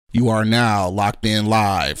You are now locked in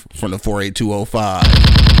live from the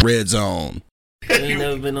 48205 Red Zone. You ain't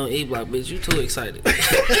never been on E Block, bitch. You too excited.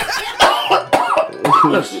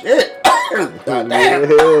 Shit. Damn.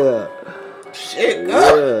 Yeah. Shit,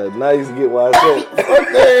 God. Yeah, now you can get why I said. Fuck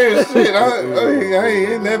that shit. I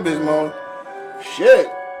ain't in that bitch, man. Shit.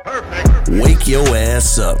 Wake your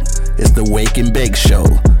ass up. It's the Wake and Bake Show,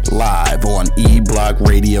 live on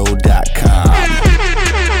eblockradio.com.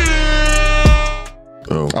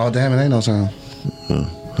 Oh, damn, it ain't no sound. I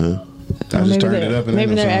just turned it up and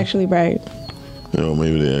maybe they're actually right. Oh,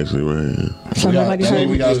 maybe they actually right. So nobody heard.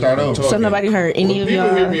 We gotta start over. So nobody heard any of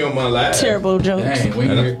People hear me your on my live. terrible jokes. Dang,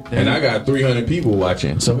 and I got 300 people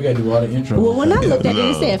watching. So we gotta do all the intros. Well, when I looked at it,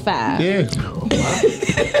 it said 5. Yeah.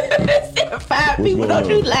 It said 5 people. Don't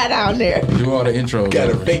you lie down there. Do all the intros.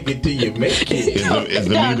 Gotta fake it till you make it. Is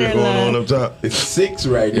the music going on up top? It's 6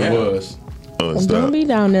 right now. It was. Oh, it's Don't stop. be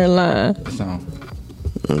down there lying.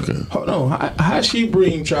 Okay. Hold on. How she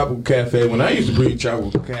bring Tropical Cafe? When I used to bring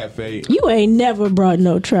Tropical Cafe, You ain't never brought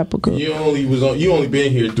no tropical. you only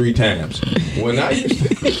been here 3 times. When I used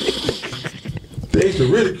to, they used to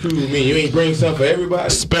ridicule me. You ain't bring something for everybody.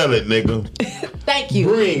 Spell it, nigga. Thank you.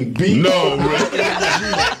 Bring beef. No, bro.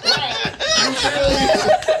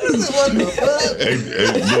 Hey,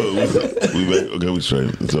 look, we back. Okay, we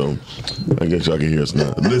straight. So, I guess y'all can hear us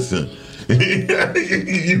now. Listen.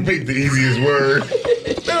 You picked the easiest word.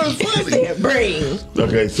 That was funny. Bring.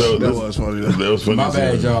 Okay, so That was funny. That was funny. My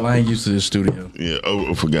bad, y'all. I ain't used to the studio. Yeah.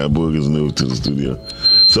 Oh, I forgot. Boog is new to the studio.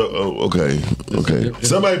 So, okay.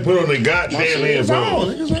 Somebody put on the goddamn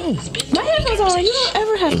headphones. My headphones on. You don't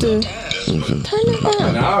ever have to turn it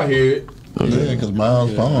And on. I'll hear it. Yeah, because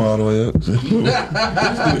Miles' phone all the way up. You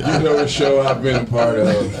know the show I've been a part of.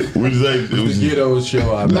 What is that? The Ghetto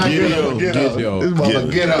show I've been a part of. Get Ghetto. This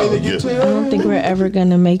motherfucker, get out. I don't think we're ever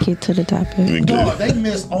gonna make it to the topic. Dog, they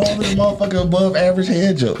missed all of the motherfucking above average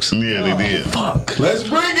head jokes. Yeah, they did. Fuck. Let's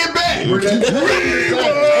bring it back.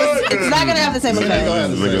 It's not gonna have the same effect.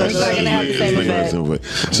 It's not gonna have the same effect.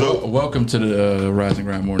 So, Welcome to the Rise and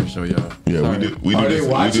Grind Morning Show, y'all. yeah, we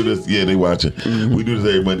do this. Yeah, they watching. We do this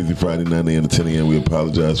every Monday through Friday, 9 a.m. to 10 a.m. We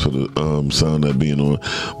apologize for the sound not being on,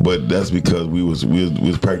 but that's because we was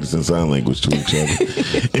practicing sign language to each other.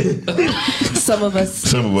 Some of us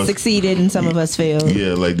succeeded and some of us failed.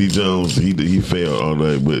 Yeah, like D Jones, he failed all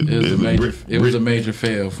night, but It was a major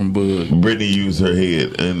fail from Bud. Brittany used her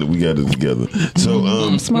head, and we got it together. So,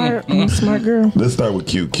 I'm smart girl. let's start with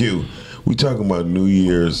QQ. We talking about New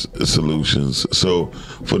Year's solutions. So,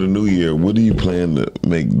 for the new year, what do you plan to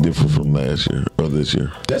make different from last year or this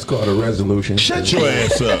year? That's called a resolution. Shut your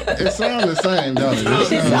ass up. It sounds the same, don't it? It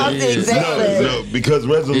sounds exactly. No, because It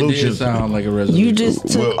did resolutions. sound like a resolution. You just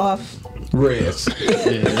took Well- off Rest.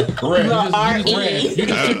 the R-E. You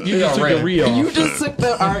just took the re off. You just took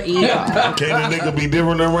the R-E off. Can a nigga be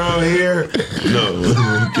different around here? No.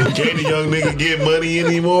 Can the young nigga get money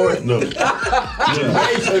anymore? No.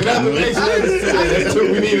 Another basic. That's what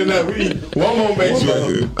we need. We need one more basic.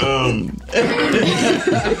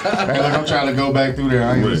 Hey, look, I'm trying to go back through there.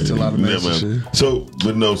 I ain't listened to a lot of messages. Shit. So,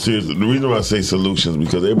 but no, seriously, the reason why I say solutions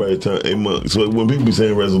because everybody so when people be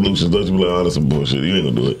saying resolutions, don't you be like, oh, that's some bullshit. You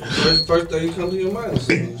ain't gonna do it. First thing that comes to your mind.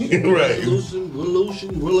 Right.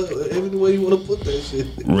 Resolution, every way you want to put that shit.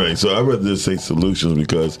 Right. So I'd rather just say solutions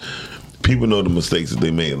because people know the mistakes that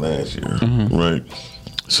they made last year. Right.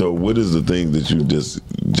 So what is the thing that you just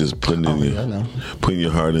putting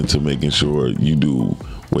your heart into making sure you do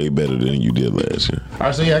way better than you did last year? All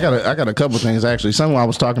right, so yeah, I got a couple things actually. Some I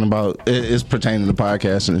was talking about is pertaining to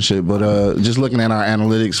podcasting and shit, but just looking at our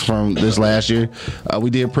analytics from this last year, we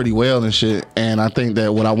did pretty well and shit. And I think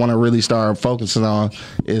that what I want to really start focusing on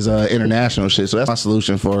is international shit. So that's my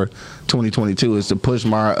solution for 2022 is to push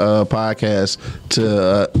my podcast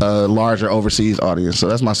to a larger overseas audience. So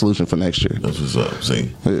that's my solution for next year. That's what's up.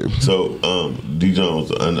 See. So D Jones,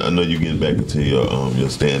 I know you're getting back into your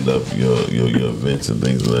stand up, your events and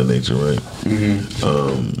things of that nature, right?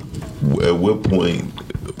 At what point,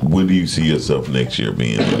 where do you see yourself next year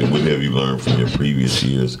being? What have you learned from your previous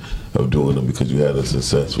years of doing them? Because you had a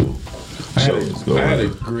successful show. I had a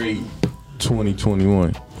great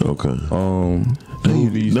 2021. Okay.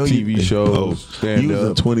 Movies, TV shows, stand you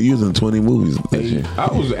was up. in 20 movies this year. I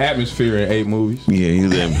was atmosphere in 8 movies. Yeah, he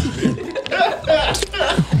was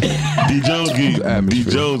D Jones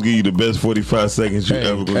give you the best 45 seconds you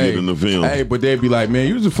ever gonna get in the film. Hey, but they'd be like, man,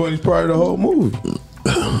 you was the funniest part of the whole movie.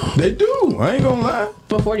 They do. I ain't gonna lie.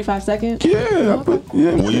 For 45 seconds? Yeah.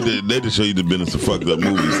 When they just show you the business of fucked up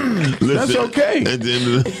movies. Listen, That's okay. At the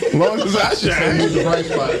end of As long as I shine. The right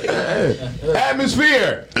spot.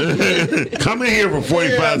 Atmosphere. Come in here for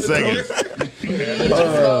 45 seconds.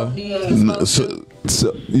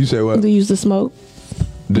 So you say what? Do you use the smoke?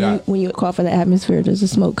 When you call for the atmosphere, does the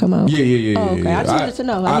smoke come out? Yeah. Oh, okay. I just wanted to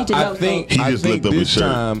know. I need to know. He just looked up his shirt.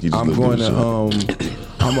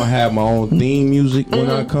 I'm gonna have my own theme music when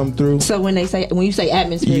I come through. So when you say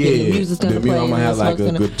atmosphere, the music's gonna play. I'm gonna have like a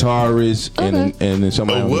guitarist and then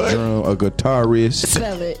somebody on the drum. A guitarist.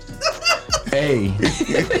 Spell it. A.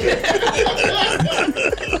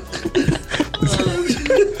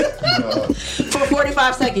 For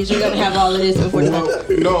 45 seconds, you're gonna have all of this. For 45.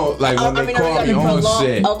 No, like when they call me on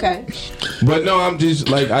set. Okay. But no, I'm just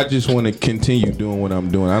like I just want to continue doing what I'm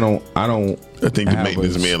doing. I think to make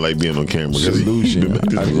this man like being on camera. Solution.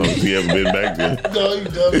 As long as he haven't been back there. No, you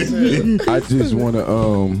dumb. I just want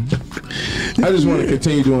to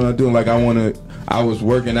continue doing what I'm doing. Like I was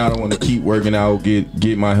working out. I want to keep working out.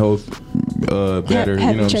 Get my health better.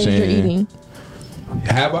 Have you know what I'm saying? Your eating?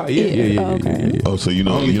 Have I? Yeah. Okay. Oh, so you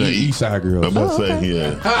know you're not East Side girl. I'm about to say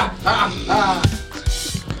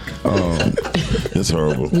it's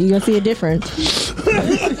horrible. You gonna see a difference.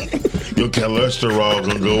 Your cholesterol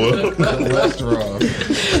gonna go up.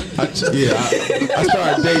 I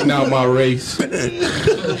started dating out my race. Now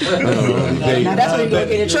that's where you gonna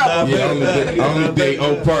get in trouble. Yeah, I only date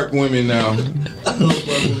Oak Park women now.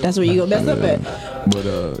 That's where you gonna mess up at. But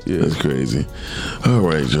yeah, that's crazy. All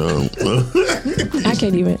right, John. I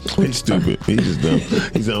can't even. He's stupid. He's just dumb.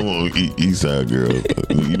 He's on East Side girl.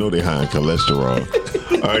 You know they high in cholesterol.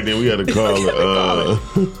 All right, then we got to call it.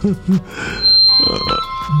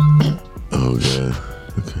 Oh God.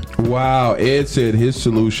 Okay. Wow, Ed said his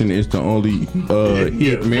solution is to only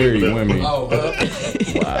hit married women. Wow.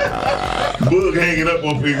 Boog hanging up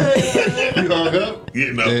on people. He hung up?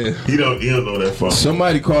 Yeah, no. He don't know that far.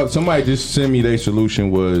 Somebody just sent me their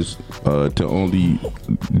solution was to only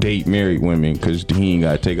date married women because he ain't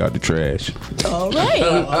got to take out the trash. All right.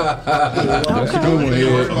 That's a good one,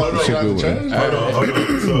 Ed. That's a good one. Hold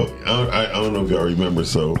on. So I don't know if y'all remember.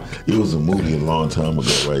 So it was a movie a long time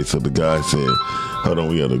ago, right? So the guy said, hold on,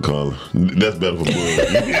 we got to call her. That's better for Boog.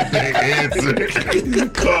 Answer.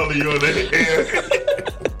 Calling you on the air.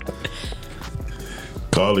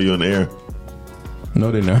 Calling you on the air.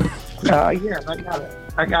 No, they're not. Yes,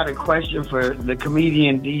 I got a question for the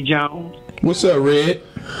comedian D. Jones. What's up, Red?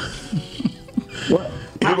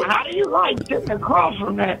 How do you like sitting across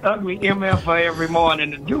from that ugly MFA every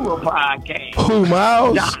morning to do a podcast? Who,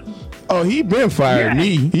 Miles? Oh, he been fired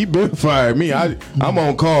me. He been fired me. I'm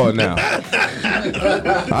on call now.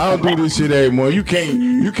 I don't do this shit every morning. You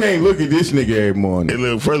can't look at this nigga every morning. And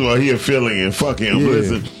look, first of all, he a feeling and fuck him. Yeah.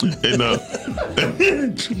 Listen,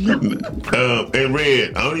 and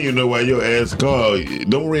Red, I don't even know why your ass called.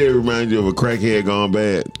 Don't Red remind you of a crackhead gone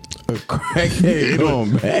bad? A crackhead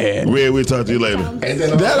gone bad. Red, we'll talk to you later.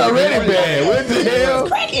 That already bad. What the hell?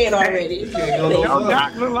 Crackhead already. Your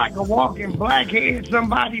doc look like a walking blackhead.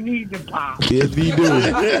 Somebody needs to pop. Yes, he do.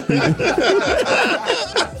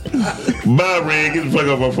 Bye, Red. Get the fuck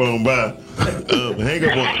off our phone. Bye. Hang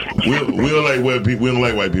up on. We don't like white people. We don't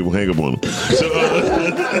like white people. Hang up on them. So,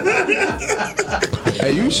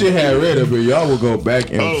 hey, you should have Red up here. Y'all will go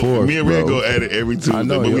back and forth. Me and Red go at it every Tuesday,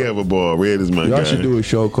 but we have a ball. Red is my guy. Y'all should do a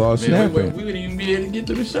show called Snapping. We wouldn't even be able to get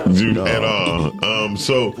to the show. At all.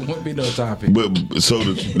 So wouldn't be no topic. But so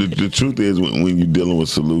the truth is, when you're dealing with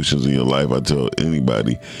solutions in your life, I tell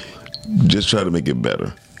anybody, just try to make it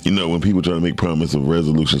better. You know, when people try to make promises of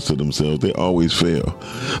resolutions to themselves, they always fail.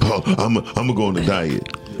 Oh, I'm gonna go on a diet.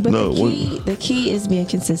 But the key is being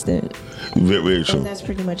consistent. Very, very true. And that's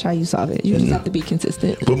pretty much how you solve it. You just have to be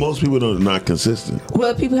consistent. But most people are not consistent.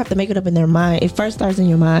 Well, people have to make it up in their mind. It first starts in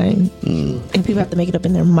your mind. And people have to make it up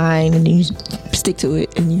in their mind, and then you stick to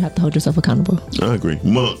it, and you have to hold yourself accountable. I agree.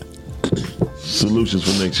 Monk, solutions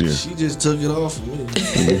for next year. She just took it off of me.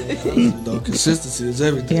 Consistency is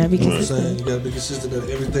everything. Yeah, be you know consistent. what I'm saying? You gotta be consistent at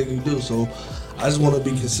everything you do. So I just want to be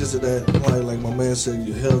consistent at, like my man said,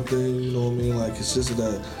 your health thing. You know what I mean? Like consistent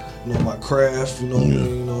at, my craft. You know what I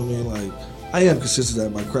mean? You know what I mean? Like I am consistent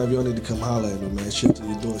at my craft. Y'all need to come holler at me, man. Chef to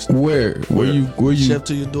your doorstep. Where you? Chef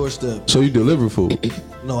to your doorstep. So you deliver food?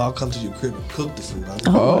 No, I'll come to your crib and cook the food.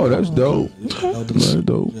 Oh, that's dope. That's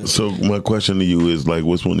dope. Yeah. So my question to you is, like,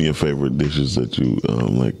 what's one of your favorite dishes that you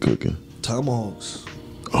like cooking? Tomahawks.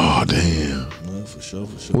 Oh, damn. Yeah, for sure.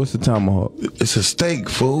 What's the tomahawk? It's a steak,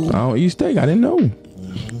 fool. I don't eat steak. I didn't know.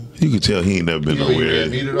 You can tell he ain't never been nowhere.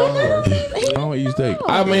 I don't eat steak.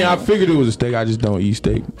 I mean, I figured it was a steak. I just don't eat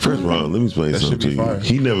steak. First of all, let me explain something to you.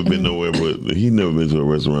 He never been nowhere, but he never been to a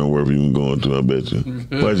restaurant wherever you been going to. I bet you.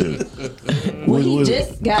 Watch it. Well, he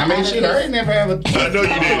just got. I mean, shit, I ain't never have a. I know you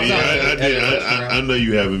did. Yeah, I did. I know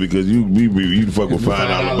you haven't because you fuck with $5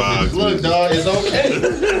 boxes. Look, dog, it's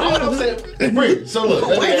okay. I'm saying, Britt, so look.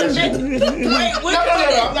 Wait a minute.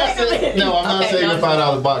 I'm not saying. No, I'm not saying the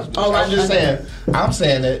 $5 box. Oh, I'm just saying. I'm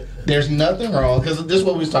saying that there's nothing wrong because this is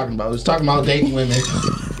what we was talking about. We was talking about dating women.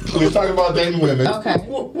 We was talking about dating women. Okay.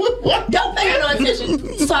 What? Don't pay no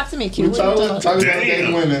attention. Talk to me, Q. We talking about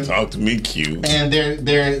dating women. Talk to me, Q. And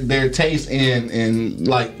their taste in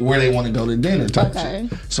like where they want to go to dinner type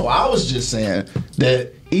shit. So I was just saying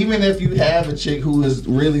that even if you have a chick who is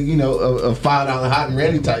really, you know, a $5 hot and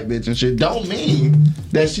ready type bitch and shit, don't mean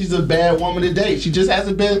that she's a bad woman to date. She just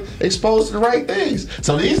hasn't been exposed to the right things.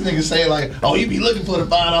 So these niggas say like, oh, you be looking for the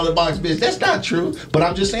 $5 box bitch. That's not true. But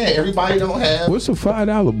I'm just saying everybody don't have. What's a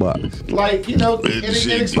 $5 box? Like, you know,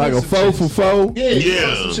 inexpensive like a 4 for 4?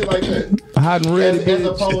 Yeah. Some shit like that. Hot and ready, as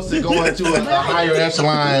opposed to going to a higher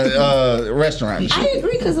echelon restaurant. I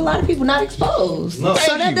agree because a lot of people not exposed. No,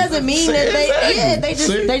 so that doesn't mean that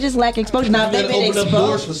they just lack exposure. Now if they've been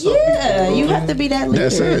exposed, you have to be that leader.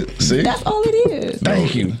 That's it. See? That's all it is.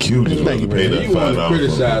 Thank you. Q just want to pay that You want to $5.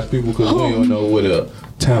 criticize people because we don't know what a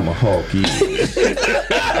tomahawk is.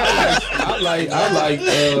 I like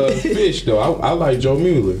fish though. I like Joe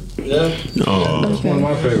Mueller. Yeah. That's one of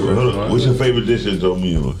my favorites. What's your favorite dish at Joe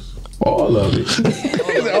Mueller's? All of it.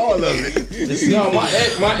 All of it. No,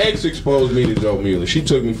 my ex exposed me to Joe Mueller. She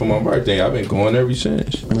took me for my birthday. I've been going ever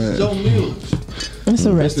since. Joe Mueller. It's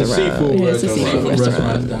a It's a restaurant. seafood It's a seafood Restaurant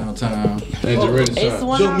restaurant. downtown. It's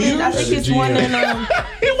one. I think it's one in.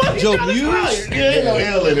 Joe Mueller. Yeah, ain't no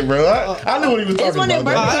L in it, bro. I knew what he was talking It's one in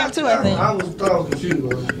about. Birmingham too, I think. I was confused,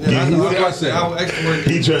 bro. Yeah, I was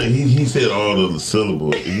extra. He said all of the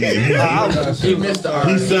syllables. He missed the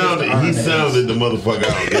He sounded the motherfucker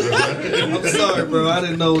out. I'm sorry, bro. I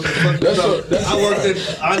didn't know what the fuck you talking. I worked at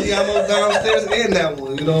Andiamo downstairs and that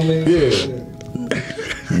one. You know what I mean? Yeah.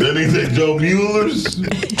 Then he said Joe Mueller's.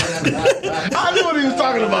 I knew what he was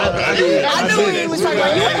talking about. I knew what he was talking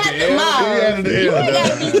about. You had to You ain't got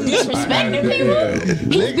to be disrespecting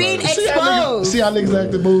people. He's being exposed. See how niggas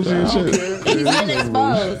act the bullshit and shit. He's being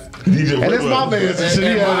exposed. And it's my man. So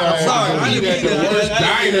shit, I'm sorry. I didn't mean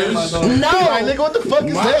that. No. Like, nigga, what the fuck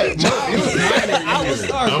is that? I was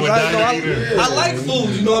sorry. I like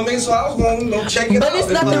food. You know what I mean? So I was going to check it out. But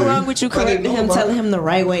there's nothing wrong with you correcting him, telling him the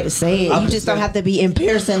right way to say it. You just don't have to be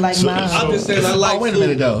embarrassing like mine. I'm just saying I like wait a food.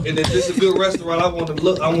 minute, though. And if this is a good restaurant, I want to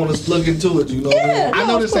look into it. You know what I mean? I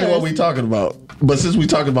know this ain't what we talking about, but since we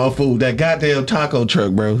talking about food, that goddamn taco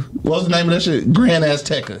truck, bro. What's the name of that shit? Grand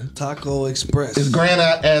Azteca. Taco Express. It's Grand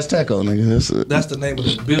Azteco, nigga. That's the name of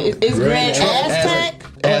the building. It's Grand Aztec?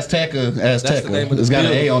 Azteca. That's the name of the It's got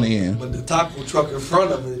an building. A on the end. But the taco truck in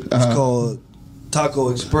front of it is called Taco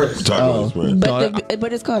Express. Taco Express.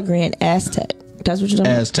 But it's called Grand Aztec. That's what you're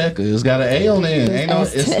talking about? Azteca. It's got an A on the end. Ain't no.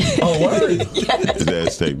 Oh, word. It's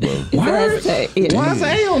Aztec, bro. Word. Aztec, yeah. Why is an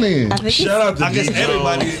A on the end? I think Shout out to I guess D.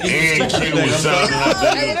 everybody Jones is and Q was sounding out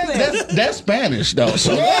there. That's Spanish though.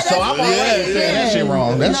 So I'm already saying that shit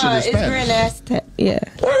wrong. That shit is it's Grand Spanish. Aztec. Yeah.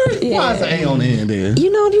 Why is an A on the end there? You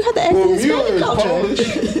know, you have to ask the Hispanic culture. What'd you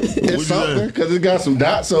It's something because it got some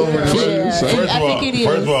dots over it. Yeah. So- First I of all, think it is.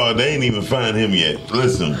 first of all, they ain't even find him yet.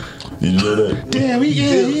 Listen, did you know that? Damn, he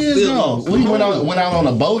is gone. We went out on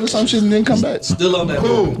a boat or some shit and then come back. still on that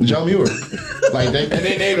boat. Joe Mueller. Like they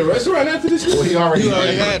named a restaurant after this? Well, he already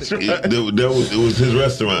had it. It was his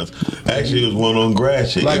restaurants. Actually, it was one on Grass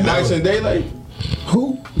Shit. Like Bison Daylight?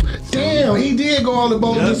 Who? Damn, he did go on the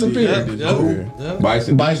boat and disappear.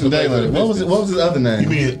 Bison Daylight. What was his other You name?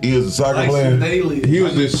 mean he was a soccer player? He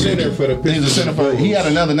was the center for the He was the center for. He had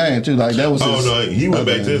another name too. Like that was. Oh his no, he went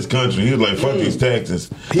back to his country. He was like, "Fuck these taxes."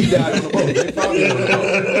 He died on the boat. They found him on the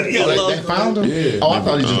boat. Like, they found him. Yeah. Oh, I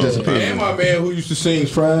thought he just disappeared. And my man who used to sing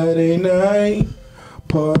Friday night,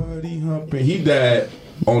 party humping, he died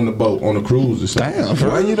on the boat, on the cruise or something. Damn.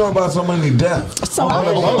 Why you know about so many deaths? So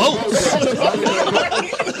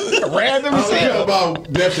Random I'm talking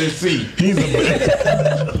about death at sea. He's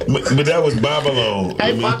but that was Babylon.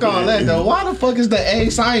 Hey, fuck all that though. Why the fuck is the A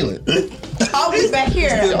silent? always back here.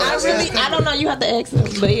 I don't know. You have to ask him,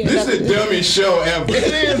 but yeah. This is the dumbest show ever. It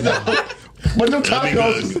is though. But them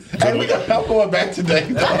tacos, hey, I'm going back today.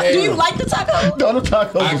 Do you like the tacos? No, the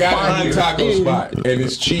tacos. I got a new taco spot, and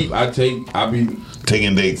it's cheap. I be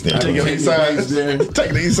taking dates there. Taking the east side.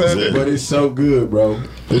 Taking the east side. But it's so good, bro.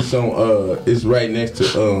 It's on. It's right next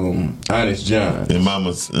to Honest John. And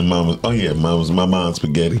Mama's. Oh yeah, my mom's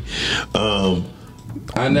spaghetti.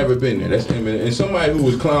 I never been there. That's Eminem. And somebody who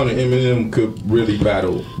was clowning Eminem could really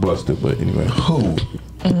battle Buster. But anyway, Who?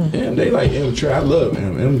 Damn, they like M. Trey. I love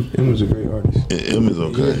M. M is a great artist. M is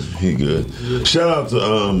okay. He good. Shout out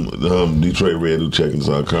to Detroit Red who checking us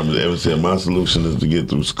out. Carmen Evans said, my solution is to get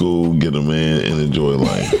through school, get a man, and enjoy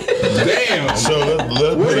life. Damn. So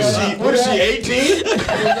let's What is she, 18?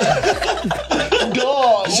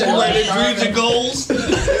 Dog. She writing dreams and goals. She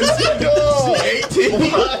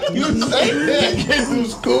 18? You say get through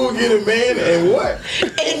school, get a man, and what?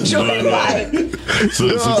 Enjoy life.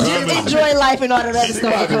 So Carmen, Enjoy life and all the other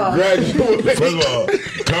stuff. first of all,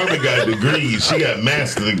 Carmen got degrees. She got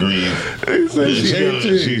master degrees.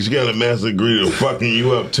 She got a master degree of fucking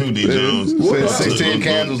you up too, D. Jones. 16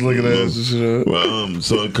 candles looking at us and shit. Well,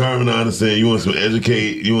 so Carmen, I understand you want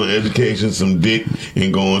education, some dick,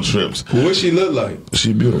 and go on trips. What she look like?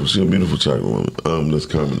 She beautiful. She a beautiful chocolate woman. That's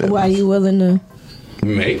Carmen Evans. Why are you willing to?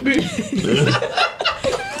 Maybe.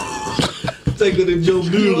 Take her to Joe You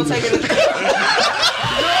Bueller. will take it.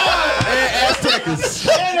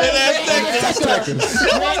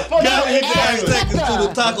 Gotta hit the Aztecas to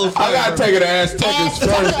the taco I fire. gotta take her to Aztecas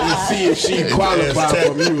first and see if she qualifies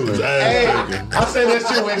for Mueller. Hey, I say that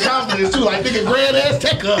shit with confidence too. Like, nigga, grand ass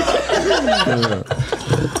tech up.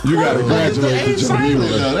 You gotta graduate to Joe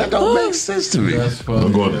Mueller. That don't make sense to me. That's funny.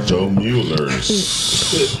 I'm going to Joe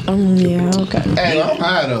Mueller's. Yeah, okay. Hey, I'm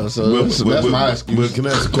high though, so that's my excuse. But can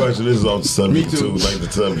I ask a question? This is off the subject Me too. Like the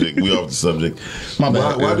subject, we off the subject. My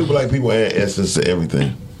bad. Why do black people add essence to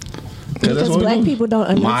everything? Because black people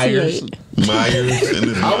don't Myers. enunciate. Myers and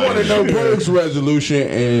this I want to know Berg's resolution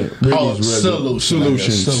and Brittany's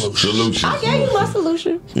solutions. solutions. I gave you my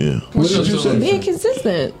solution. Yeah. What did you say? Being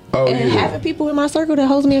consistent. Oh, and yeah. having people in my circle that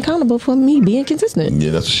holds me accountable for me being consistent.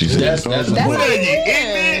 Yeah, that's what she said. That's That's how you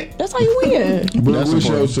win. That's how you win. But what's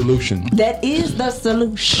your solution? That is the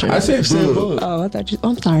solution. I said Bug. Oh, I thought you.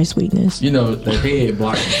 I'm sorry, sweetness. You know, the head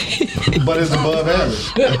block. But it's above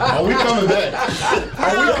average. Are we coming back?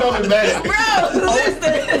 Are we coming back? Bro,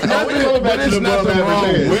 listen. Are we coming back to There's the above nothing wrong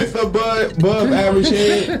average? with above average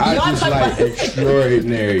head. I Y'all just talk like about-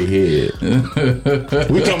 extraordinary head.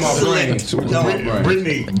 We talking about brains. We talking about brains.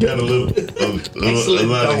 Brittany got a lot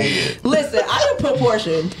of head. Listen, I am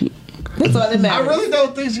proportioned. That's all that I matters. really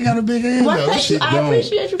don't think she got a big hand Well, though. thank you. I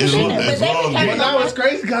appreciate you for As saying long- that. But as they long be as- But now it's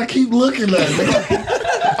crazy because I keep looking at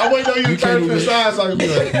it. I'm waiting on you to turn to the side so I can be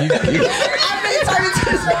like, I've been turning to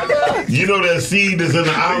the side. You know that seed that's in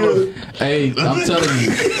the olive? Hey, I'm telling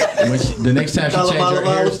you, when the next time she change her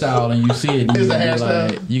hairstyle and you see it, Is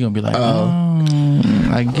the you're gonna be like,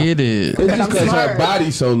 I get it. It's just because her smart.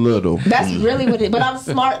 body's so little. That's really what it. But I'm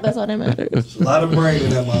smart. That's all that matters. A lot of brain in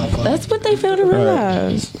that motherfucker. That's what they fail to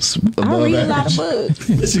realize. I read a lot of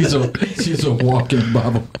books. she's a walking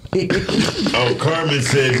Bible. Oh, Carmen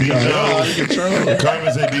said D. Jones.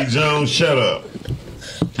 Carmen said D. Jones, shut up.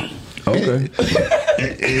 Okay.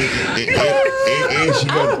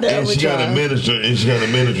 And she got a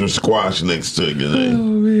miniature squash next to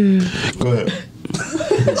it. Go ahead.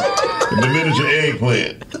 The miniature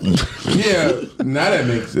eggplant. Yeah, now that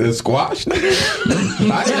makes a squash,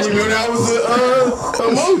 nigga. I didn't even know that was a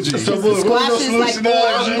emoji. Squash is like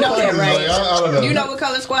orange. You know that, I don't know. right? You know what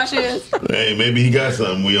color squash is? Hey, maybe he got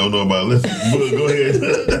something we don't know about. Listen, go ahead.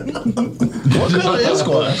 what color is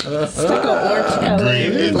squash? It's like an orange color.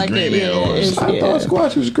 Green. It's like green and orange. I thought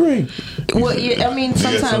squash was green. Well, yeah, I mean, got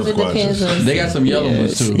sometimes some it depends squashes. on. They got some yellow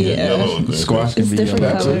ones too. Yeah. Squash can It's be different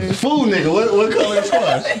yellow. colors. Fool nigga, what color is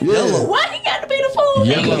squash? Yellow. Why he got to be the fool?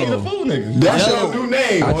 Yellow. He the fool nigga. That's your new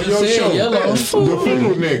name I on just your said show. yellow. The fool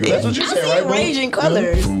nigga. That's what you I said, see right, bro? raging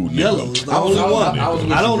colors. Yellow is the only one.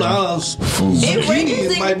 I don't know.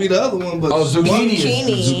 Zucchini might be the other one, but Oh, zucchini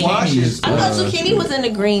is squash is. I thought zucchini was in the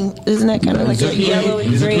green. Isn't that kind of like a yellow and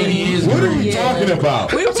green? Zucchini is What are green. you talking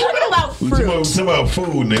about? We were talking about We fruit. talking about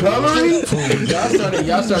food, nigga. Coloring?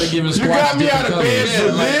 Y'all started giving You squash got me out different of bed for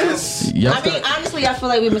colors. this? Y'all, I mean, honestly, I feel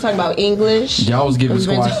like we've been talking about English. y'all was giving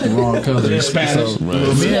squash the wrong colors. Spanish.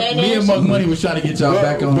 Me and Mug Money was trying to get y'all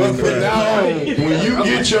back on. But from now on, when you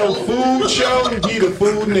get your food show, he the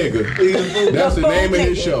food nigga. That's the name of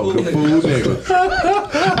his show, the food nigga.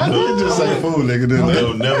 I did just say fool nigga, didn't I?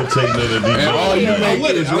 They'll never take none of And all you these.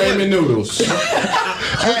 make is ramen noodles.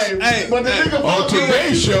 Hey, But the nigga On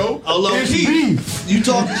today's show, Oh, low it's key. beef. You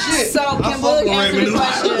talking shit? So I can fuck Boog with answer Raymond the Noodles.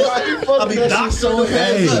 question? I be doctoring the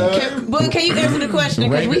fans up. Boog, can you answer the question?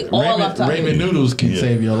 Because we all off topic. Ramen noodles can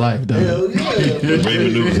save your life, though. Hell yeah.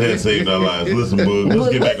 Raymond Noodles has saved our lives. Listen, Boog,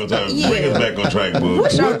 let's get back on track. Bring us back on track, Boog.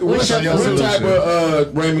 What type of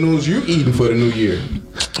ramen noodles you eating for the new year?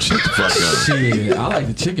 Shut the fuck up. Shit, I like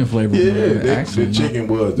the chicken flavor. Yeah, man, the actually. chicken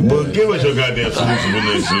was the Boog, give us your goddamn solution for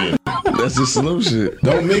next year. That's the solution.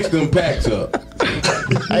 Don't mix them packs up.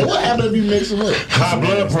 Hey, what happened if you mix them up? High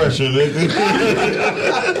blood pressure, nigga.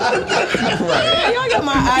 Right. Y'all got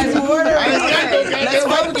my eyes watering. Let's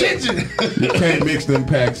go attention. You can't mix them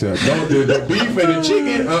packs up. Don't do the beef and the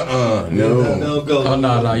chicken. No. Oh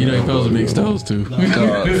no, you ain't supposed to mix those two. Funny as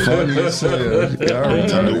hell.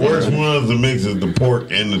 The worst ones to mix is the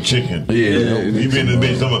pork and the chicken. Yeah. You been in the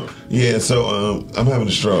bitch talking about, yeah, so I'm having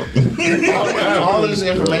a stroke. All this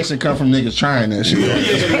information come from niggas trying that shit.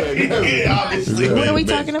 Yeah, obviously. What are we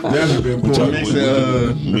talking about? That's a good point.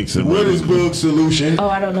 Mixing Witherspoon solution. Oh,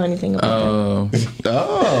 I don't know anything about You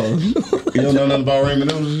don't know nothing about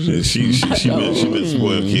Raymond noodles? She been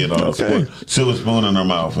spoiled kid all sport. Silver spoon in her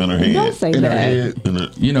mouth, in her that. head. Don't say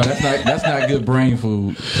that. You know that's not good brain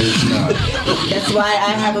food. It's not. That's why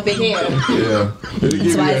I have a big head. Yeah.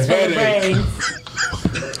 That's why it's for the brain.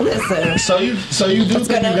 Listen. So you do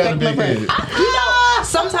think you got a big head? You know,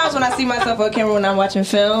 sometimes when I see myself on camera when I'm watching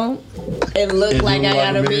film, it looks like I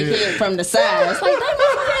got a big head from the side. It's like, that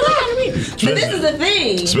motherfucker look at me. But this is the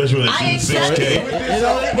thing. Especially when I it's accept 6K. it.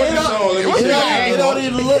 It don't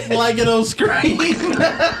even look like it on screen.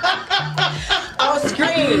 On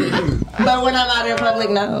screen. But when I'm out in public,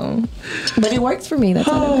 no. But it works for me. That's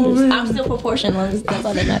all that matters. I'm still proportioned. That's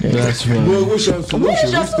all that matters. That's right. Well, what's your solution? What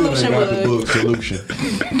is your We still ain't solution, got the Wood? book solution.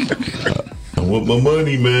 I want my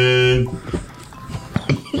money, man.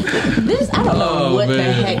 I don't know what the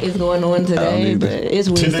man. heck is going on today, but it's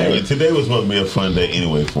Wednesday. Today was supposed to be a fun day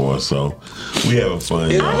anyway for us, so we having fun.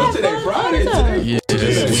 y'all. Today Friday. Today. Yeah,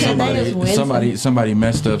 Today is Wednesday. somebody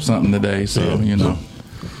messed up something today, so you know.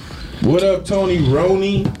 What up, Tony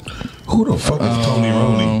Roney? Who the fuck is Tony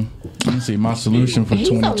Roney? Let me see my solution for He's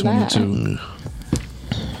so 2022.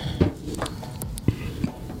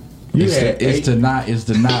 Yeah, It's to not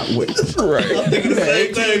wait. Right. You had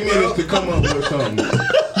 18 minutes to come up with something.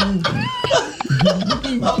 I'm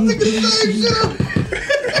thinking the same shit.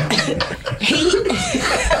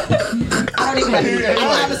 I don't even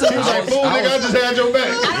have a solution. Fool, nigga, I just had your back.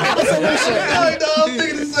 I don't have a solution. Like, no, I'm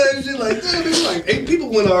thinking the same shit. Like, damn, it's like 8 people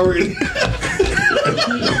went already. He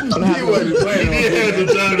wasn't playing on He had the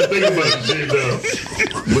time to think about the shit though.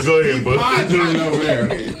 But go ahead, bud. I'm doing over there.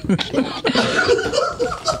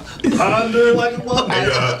 Ponder like a mother.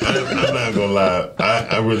 I'm not gonna lie.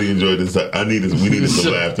 I really enjoyed this. We needed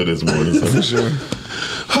some laughter this morning. So for sure.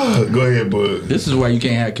 Go ahead, bud. This is why you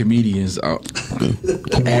can't have comedians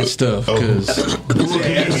add stuff because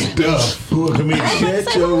Who a comedian?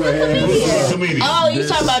 Shut your ass. Who a comedian? Oh, you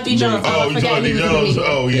talking about D. Jones? Oh, you talking about D. Jones?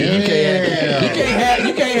 Oh, yeah.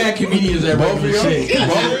 you can't have comedians that run for shit.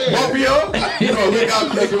 Both of y'all? You know, look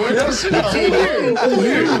out, nigga.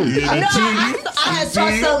 I had saw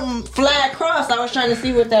something fly across. I was trying to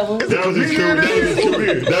see what that was. That was his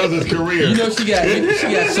career. You know she got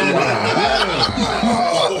sonar.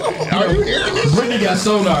 Brittany got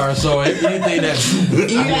sonar, so anything that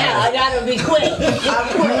Yeah, I gotta be quick.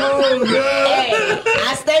 I'm quick. Hey,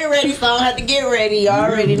 I stay ready, so I don't have to get ready. You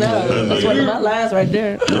already know. That's one of my lines right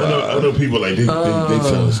there. I know people like they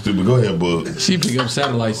sound stupid. Go ahead, bud. she pick up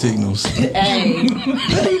satellite signals. Hey,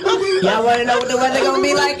 y'all want to know what the weather gonna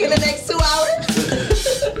be like in the next 2 hours?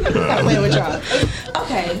 I'm playing with y'all.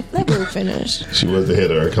 Okay, let me finish. She was the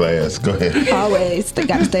head of her class. Go ahead. Always, they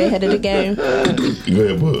gotta stay ahead of the game. Go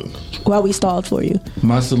ahead, bud. While we stalled for you.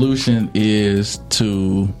 My solution is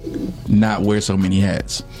to not wear so many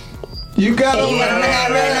hats. You got You to got a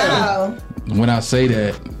hat right now. When I say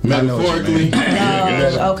that, metaphorically.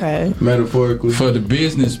 Oh, okay. Metaphorically. for the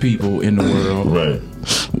business people in the world, Right.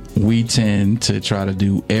 we tend to try to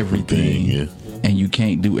do everything, Yeah. and you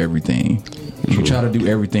can't do everything. If you try to do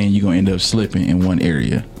everything, you're gonna end up slipping in one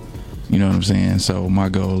area. You know what I'm saying? So my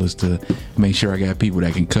goal is to make sure I got people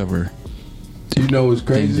that can cover. You know what's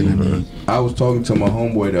crazy? Things that I need. I was talking to my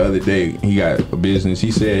homeboy the other day. He got a business.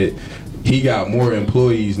 He said he got more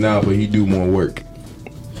employees now, but he do more work.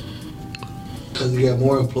 Because you got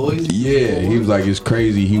more employees? Yeah, he was like, it's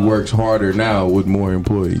crazy. He works harder now with more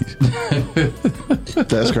employees.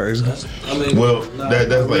 That's crazy. I mean, Well,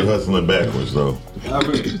 that's like hustling backwards, though. I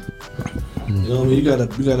really, you know what I mean? You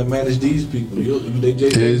gotta manage these people.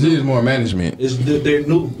 It is more management. They're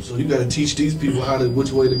new, so you gotta teach these people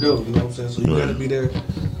which way to go. You know what I'm saying? So you gotta be there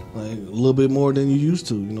like a little bit more than you used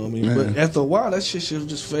to. You know what I mean? Yeah. But after a while, that shit should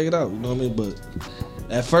just fade out. You know what I mean? But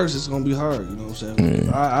at first, it's gonna be hard. You know what I'm saying?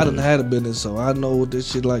 I done had a business, so I know what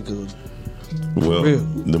this shit like. Well, Real.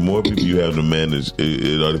 the more people you have to manage,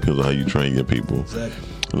 it all depends on how you train your people. Exactly.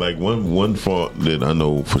 Like one fault that I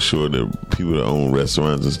know for sure that people that own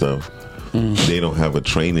restaurants and stuff, they don't have a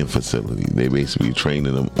training facility. They basically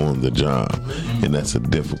training them on the job, and that's a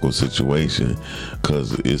difficult situation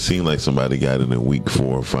because it seemed like somebody got it in week 4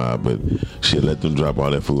 or 5, but shit, let them drop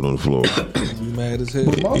all that food on the floor. You mad as hell.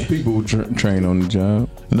 But most people train on the job.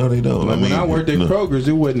 No, they don't. Like when I worked at Kroger's,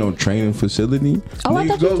 there wasn't no training facility. Oh, I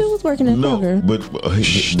thought you still was working at Kroger. But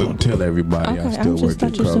don't tell everybody I still work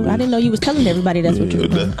at Kroger's. I didn't know you was telling everybody that's what you were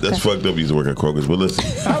doing. That's fucked up. He's working at Kroger's, but listen.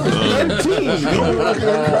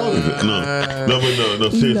 No,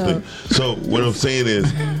 seriously. No. So what I'm saying is,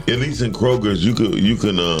 at least in Kroger's, you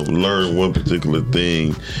can learn one particular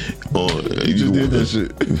thing. You just did that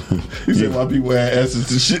shit. You said why people had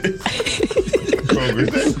essence and shit.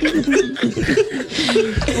 Kroger's.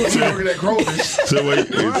 What's working at Kroger's? So wait,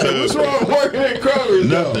 what's wrong with working at Kroger's?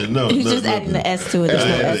 Nothing. No, He's just adding the S to it.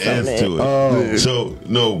 Adding the S to it. Oh. So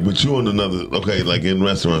no, but you on another. Okay, like in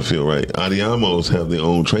restaurant field, right? Adiamos have their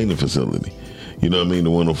own training facility. You know what I mean?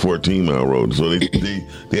 The one on 14 Mile Road. So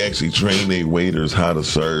they actually train their waiters how to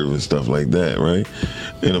serve and stuff like that, right?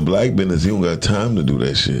 In a black business, you don't got time to do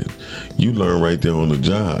that shit. You learn right there on the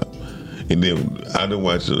job. And then I done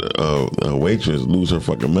watch a waitress lose her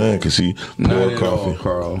fucking mind because she poured coffee. All,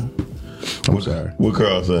 Carl. I'm sorry. What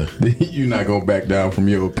Carl said? You're not gonna back down from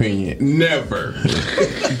your opinion. Never.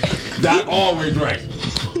 Doc always right.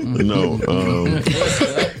 No.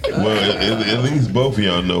 Well, at least both of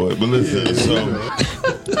y'all know it. But listen, so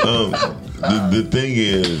the thing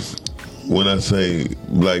is, when I say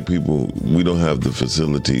black people, we don't have the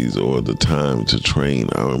facilities or the time to train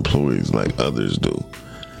our employees like others do.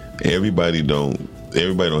 Everybody don't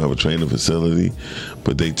have a training facility,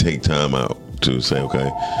 but they take time out to say,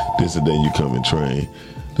 okay, this is the day you come and train.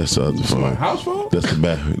 That's the other phone. My house phone? That's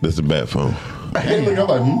the bat phone. Hey, look, I'm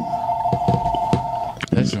like,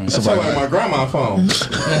 That's like my grandma's phone. The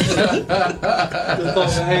phone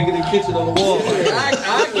hanging in the kitchen on the wall.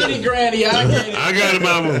 I get it, Granny. I got it,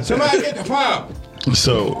 mama. Somebody get the phone.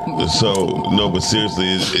 So no, but seriously,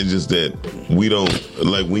 it's just that we don't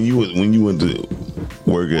like when you went to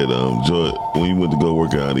work at Joy, when you went to go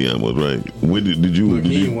work at Adiamos, right? When did you? Look,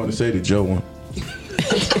 he didn't want to say the Joe one.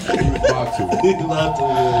 Because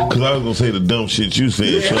I was gonna say the dumb shit you said.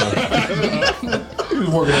 Yeah. So. He was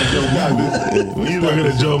working at Joe Mueller. He was working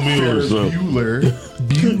at Joe Mueller.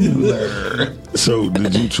 Bueller. So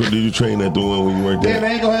did you train at the one when you worked there?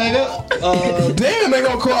 Damn, ain't gonna hang up. Damn, they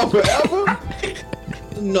gonna call forever.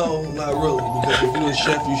 No, not really. Because if you're a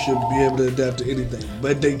chef, you should be able to adapt to anything.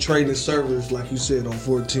 But they train the servers, like you said, on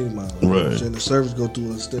 14 Mile. Right. And the servers go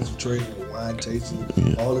through extensive training, wine tasting,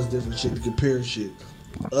 all this different shit to compare shit.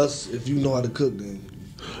 Us, if you know how to cook, then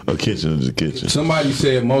a kitchen is a kitchen. Somebody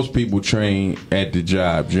said most people train at the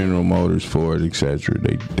job. General Motors, Ford, etc.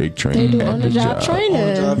 They train. They do at on the job training.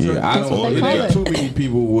 Yeah, I don't. There's too many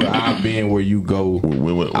people where I've been where you go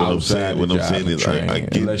what outside. What I'm saying is, I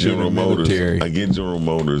get General Motors. I get General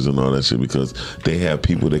Motors and all that shit because they have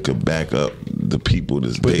people that could back up the people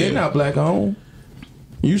that's but there. They're not black owned.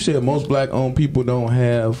 You said most black owned people don't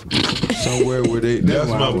have somewhere where they. That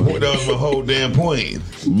was my whole damn point.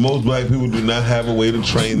 Most black people do not have a way to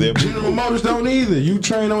train their people. General Motors don't either. You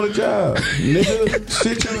train on the job, nigga.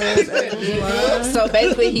 Sit your ass. So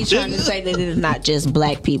basically, he's trying to say that it's not just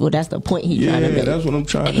black people. That's the point he's trying to make. Yeah, that's what I'm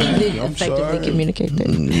trying to He make. didn't effectively communicate that.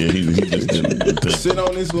 Yeah, he just didn't. Sit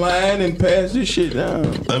on this line and pass this shit down.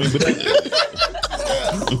 I mean, but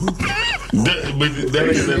that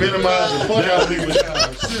ain't Minimize the fuck out of people.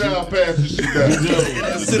 Sit down, pass this shit down.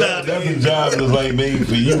 Sit down. That's a job that's like made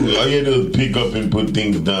for you. All you have to do is pick up and put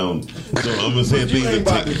things down. So I'm gonna say things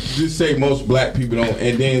that just say most black people don't,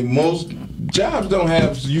 and then most jobs don't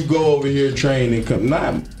have. You go over here, train, and come.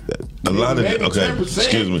 Not a lot of 10%.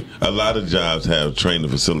 Excuse me. A lot of jobs have training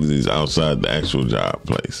facilities outside the actual job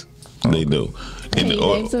place. They do. And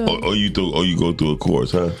or you go through a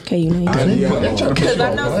course, huh? Okay, you know. I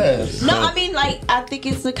mean, like, I think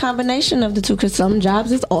it's a combination of the two. Because some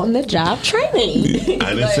jobs is on the job training.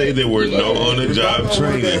 I didn't say there were no on the job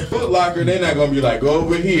training. Foot Locker, they're not gonna be like, go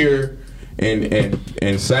over here and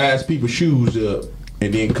size people's shoes up.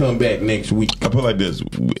 And then come back next week. I put it like this: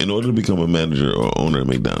 in order to become a manager or owner at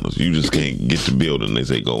McDonald's, you just can't get the building and they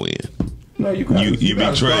say go in. No, you be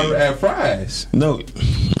trained at Fry's. No,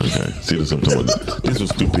 okay. See this? I'm talking about. This was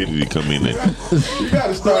stupidity come in there. You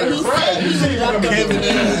gotta start at Fry's.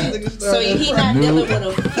 So he's not dealing with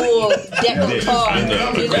a full deck of cards. You know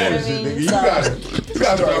what I mean? You gotta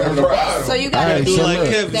start from the bottom. So you gotta do like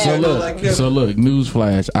Kevin. So look,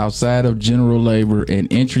 newsflash: outside of general labor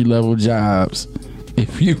and entry level jobs,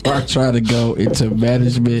 if you are trying to go into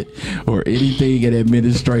management or anything in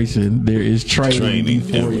administration, there is training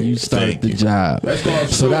before you start the job.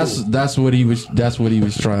 So that's what he was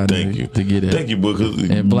trying to get at. Thank you, Book.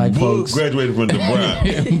 And black folks graduated from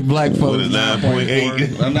DeBron. Black folks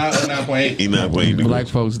 9.8. 9.8. Black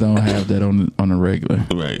folks don't have that on the regular.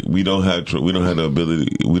 Right. We don't have the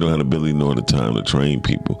ability nor the time to train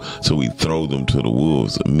people. So we throw them to the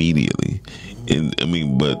wolves immediately. And I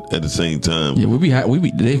mean, but at the same time, yeah, they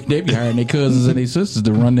be hiring their cousins and their sisters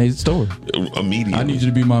to run their store immediately. I need you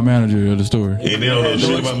to be my manager of the store. And they don't know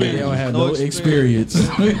shit about me. They don't have no experience.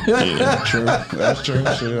 Yeah, true. That's true.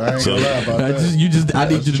 Shit, I ain't gonna lie about that. I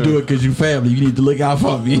need you to do it because you family. You need to look out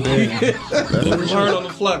for me. Learn on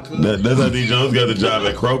the fly. That's how D. Jones got the job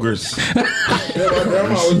at Kroger's.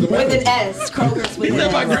 With an S, Kroger's with an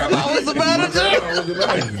S. My grandma was the manager.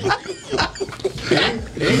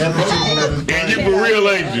 And you for real,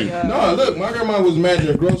 ain't you? No, look, my grandma was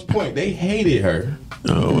manager at Grosse Pointe. They hated her.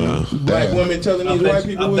 Oh wow! Black women telling these white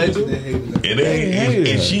people what to do.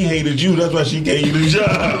 And she hated you. That's why she gave you the job.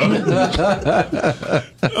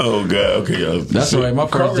 Oh God! Okay, y'all. That's right. My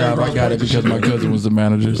first job, I got it because my cousin was the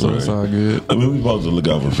manager, so it's all good. I mean, we're supposed to look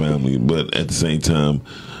out for family, but at the same time,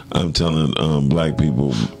 I'm telling black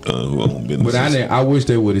people who own businesses. But I wish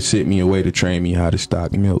they would have sent me away to train me how to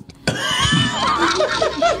stock milk.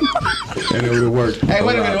 And it would have worked. Hey,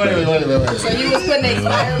 wait a minute. So you was putting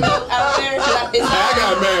expired milk out there? I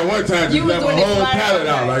got mad one time just left a whole pallet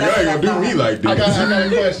out. Like, you ain't gonna do me like this. I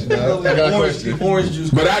got a question. Orange juice.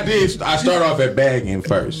 But I start off at bagging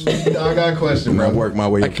first. I got a question, And I bro. work my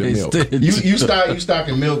way up to milk. You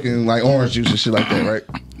stocking milk and like orange juice and shit like that, right?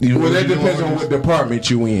 Well, that depends on what department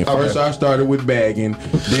you in. First, I started with bagging.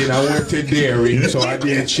 Then I went to dairy, so I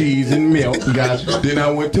did cheese and milk. Gotcha. Then I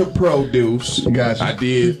went to produce. Gotcha. I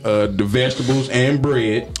did the vegetables and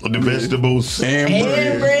bread. The vegetables And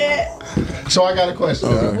bread. So I got a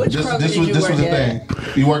question. Which This Kroger was did you the work thing.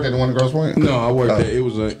 You worked at the one in Grosse Pointe? No, I worked there.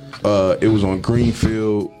 It was on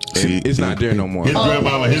Greenfield. It's not there no more. His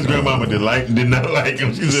grandmama did not like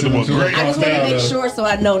him. She said the most great. I just want to make sure so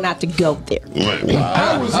I know not to go there. Right.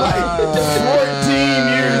 I was like 14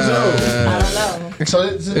 years old. I don't know. So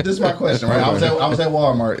this is my question, right? I was at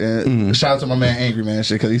Walmart and shout out to my man Angry Man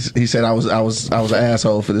shit because he said I was an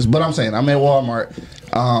asshole for this, but I'm saying I'm at Walmart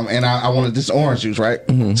and I wanted this orange juice, right?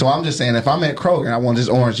 So I'm just saying if I'm at Kroger and I want this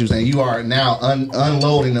orange juice and you are now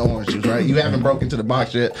unloading the orange juice, right? You haven't broken into the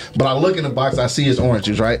box yet, but I look in the box, I see it's orange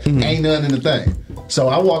juice, right? Ain't nothing in the thing. So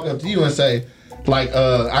I walk up to you and say, like,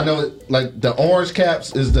 I know like the orange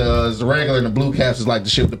caps is the regular and the blue caps is like the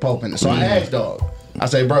shit with the pulp in it. So I asked dog, I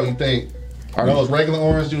say, bro, you think are those regular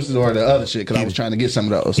orange juices or the other shit? Because I was trying to get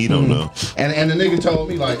some of those. He don't know. And the nigga told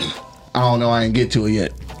me, like, I don't know, I ain't get to it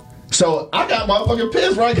yet. So I got motherfucking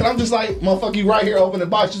pissed, right? Because I'm just like, motherfucker, you right here, open the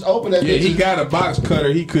box, just open that Yeah, bitch. he got a box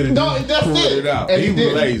cutter. He could have just pulled it out. And he was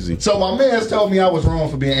didn't. lazy. So my man's told me I was wrong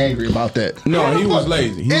for being angry about that. No, he was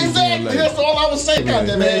lazy. He was being Exactly. lazy. That's all I was saying.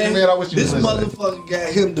 Goddamn man, I wish you This was listening. motherfucker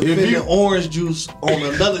got him defending orange juice on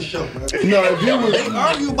another show, man. No, if you was They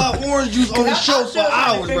argue about orange juice on the show for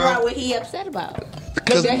hours, Figure out bro. what he upset about.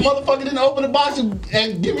 Because the motherfucker didn't open the box and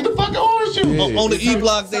give me the fucking orange juice. Yeah. On the E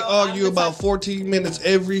Block, they argue about 14 minutes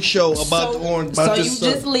every show about the orange. So About you this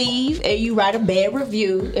just leave and you write a bad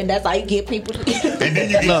review, and that's how you get people. And then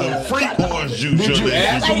you get some free orange juice. Did you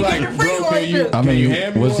ask him Like, like, free bro, orange juice. I mean,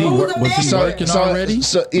 hand me was he one? working already?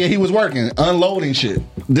 So yeah, he was working, unloading shit.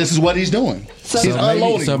 This is what he's doing. He's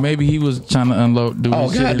unloading. So maybe he was trying to unload. Oh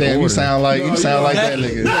goddamn! You sound like that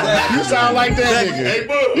nigga. You sound like that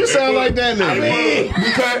nigga. You sound like that nigga.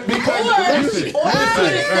 Because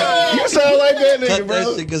You sound like that nigga,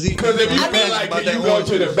 bro. Because if you feel like if you go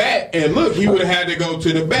to the back and look, he would have had to go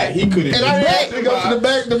to the back. He could have. And I had to go to the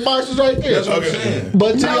back. The box was right there. That's what I'm saying.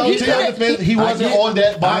 But to No, your he could've- defense, he wasn't on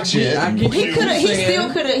that box yet. He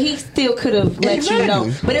still could have let you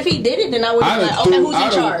know. But if he did it, then I would have I'd been have like, okay, who's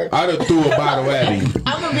in charge? I'd have threw a bottle at him.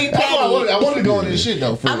 I'm gonna be That's why I petty. wanted to go into this shit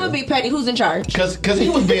though. I'm gonna be petty. Who's in charge? Because he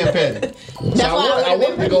was being petty. So I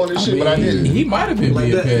wanted to go into this shit, but I didn't. He might have been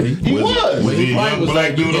being petty. He was. Was he a young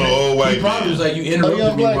black dude or old white He probably was man? like, you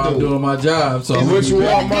interrupted me while I'm doing my job. So Which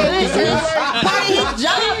Walmart was this? Part of his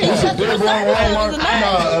job is customer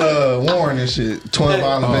service. Warren and shit. 12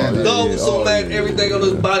 Island Bandit. Dog was so mad everything on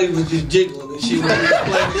his body was just jiggling and shit. When he was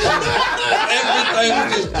playing this shit. Everything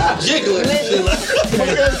was just jiggling and shit. Like,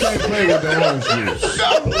 Can't play with the orange juice.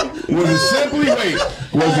 Was it simply? Wait,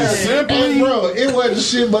 was it simply? Hey, bro, it wasn't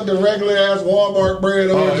shit but the regular ass Walmart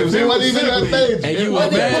brand oranges. It wasn't even that thing. And you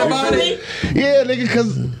was mad about it? Yeah, nigga,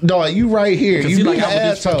 because, dog, you right here. You he been like, an I want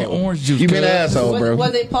this fucking asshole. orange juice, You been an cuz. asshole, bro.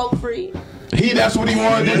 Was it poke free? That's what he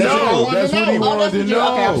wanted to know. That's what he wanted to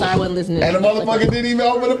know. Okay, I'm sorry, I wasn't listening. And the motherfucker didn't even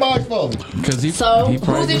open the box for me. Because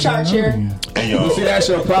who's in charge here? Well, see, that's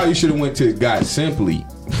your problem. You should have went to got Simply.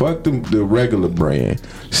 Fuck the regular brand.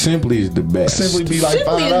 Simply is the best. Simply be like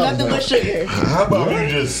Simply is nothing but sugar. How about you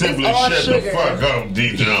just simply shut the fuck up,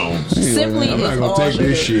 D. Jones? Simply I'm not is gonna all take sugar.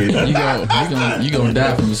 this shit. You gonna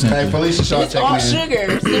die from the Simply. Hey, Felicia Shaw It's all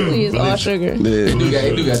sugar. Simply is all sugar.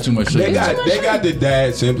 It do got too much sugar. They got the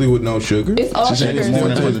dad Simply with no sugar. It's all sugar.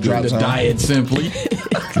 Morning for the drop The zone. diet Simply.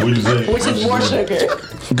 What you say? Which is more sugar.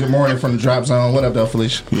 Good morning from the drop zone. What up, though,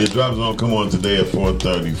 Felicia? Yeah, Drop Zone come on today at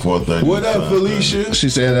 4:30. What up, Felicia? She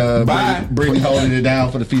said, Bye. Brittany holding it down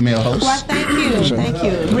for the female host. Why, thank you. Thank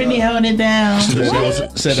you. Brittany holding it down.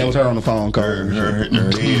 Said that was her on the phone call.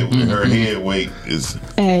 Her head weight is.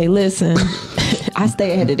 Hey, listen. I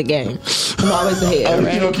stay ahead of the game. I'm always ahead,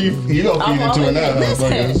 right? You don't feed into it now.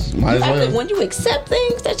 Listen, Might as well. when you accept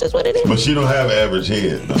things, that's just what it is. But she don't have average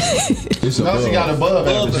head. It's No, she got above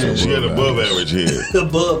average. She got above average head.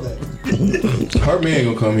 Above that. Her man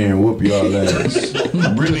gonna come here and whoop y'all ass.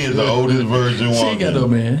 Brittany is the oldest virgin She woman. ain't got no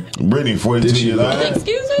man. Brittany, 42 years old.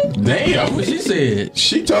 Excuse me? Damn, what she said.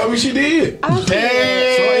 She told me she did. So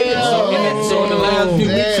in the last few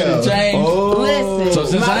weeks it changed. Listen. So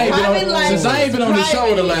since I ain't been on the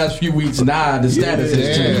show the last few weeks, nah, the status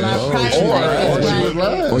has changed. My private life is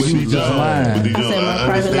private. Or you was just lying. But I said my I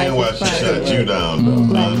private understand why life she is private. shut you down, though. I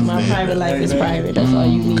Like, my understand. private life is private. That's all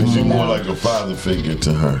you need Because to you're more know. like a father figure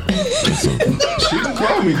to her. She can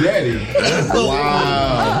call me daddy.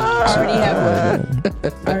 Wow. I already have one.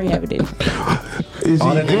 I already have a daddy.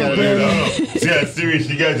 All that nigga gotta do. See how serious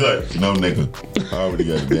she got? She's like, no, nigga. I already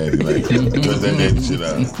got a daddy. Like, cut that daddy shit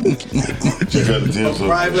out. She cut the tips.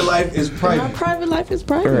 Private life is My private. private life is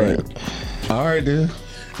private. All right, dude.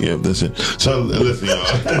 Yeah, that's it. So, listen, y'all.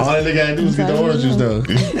 All that nigga gotta do is get the orange juice, though.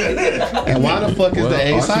 And why the fuck is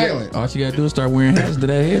the A silent? All she gotta do is start wearing hats to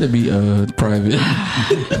that hair to be private.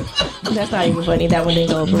 That's not even funny. That one didn't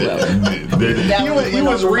go over well. That one was went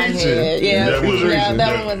over my reaching. head. Yeah, That was yeah, reaching.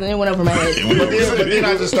 that one wasn't. It went over my head. But then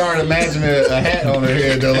I just started imagining a hat on her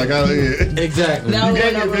head, though. Like, Exactly. That one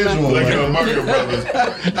went over my visual. Like head. your Mario Brothers.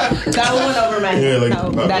 That one went over my Yeah, head. like No,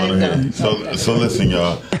 the pop that on is her done. head. So listen,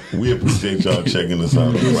 y'all. We appreciate y'all checking us out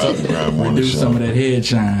on the Rise and Grind Morning Do some of Show. that head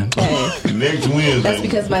shine. Hey, Next Wednesday. that's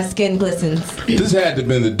because my skin glistens. This had to have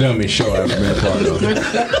been the dumbest show I've been a part of.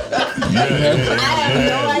 Yeah. I have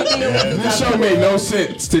no idea what you're This talking show made no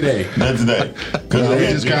sense today. Not today. Because No, we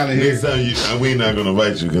just kinda here. next time we not going to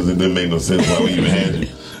invite you because it didn't make no sense why we even had you.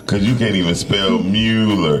 Because you can't even spell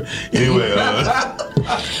Mueller. Anyway,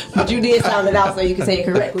 But you did sound it out so you can say it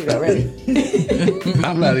correctly though, right?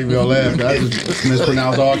 I'm not even gonna laugh because I just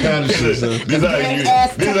mispronounce all kinds of shit. So. this how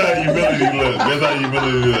humility look. That's how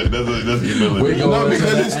humility look. That's humility. Go No, into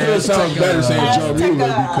because the it still sounds better saying Joe Mueller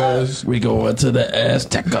because We go into the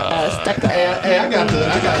Azteca. Hey, I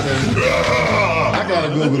gotta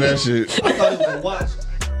Google that shit. I thought it was a watch.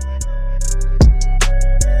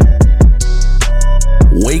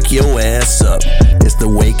 Wake your ass up. It's the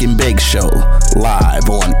Wake and Bake Show, live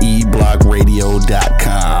on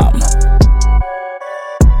eblockradio.com.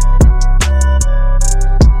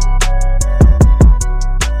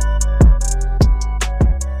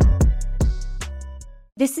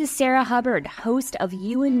 This is Sarah Hubbard, host of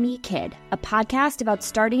You and Me Kid, a podcast about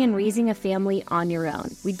starting and raising a family on your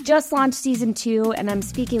own. We just launched season 2, and I'm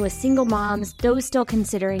speaking with single moms, those still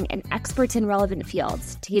considering, and experts in relevant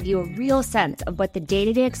fields to give you a real sense of what the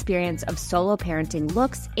day-to-day experience of solo parenting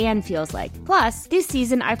looks and feels like. Plus, this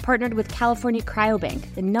season, I've partnered with California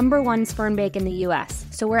Cryobank, the #1 sperm bank in the U.S.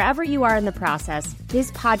 So wherever you are in the process,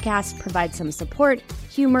 this podcast provides some support,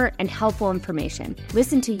 humor, and helpful information.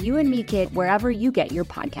 Listen to You and Me Kid wherever you get your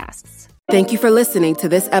podcasts. Thank you for listening to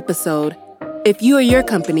this episode. If you or your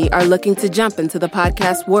company are looking to jump into the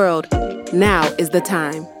podcast world, now is the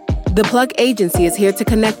time. The Plug Agency is here to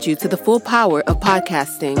connect you to the full power of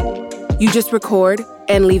podcasting. You just record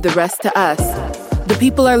and leave the rest to us. The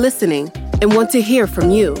people are listening and want to hear from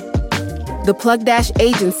you.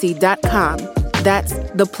 theplug-agency.com. That's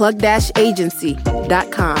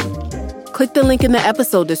theplug-agency.com. Click the link in the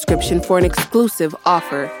episode description for an exclusive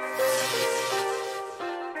offer.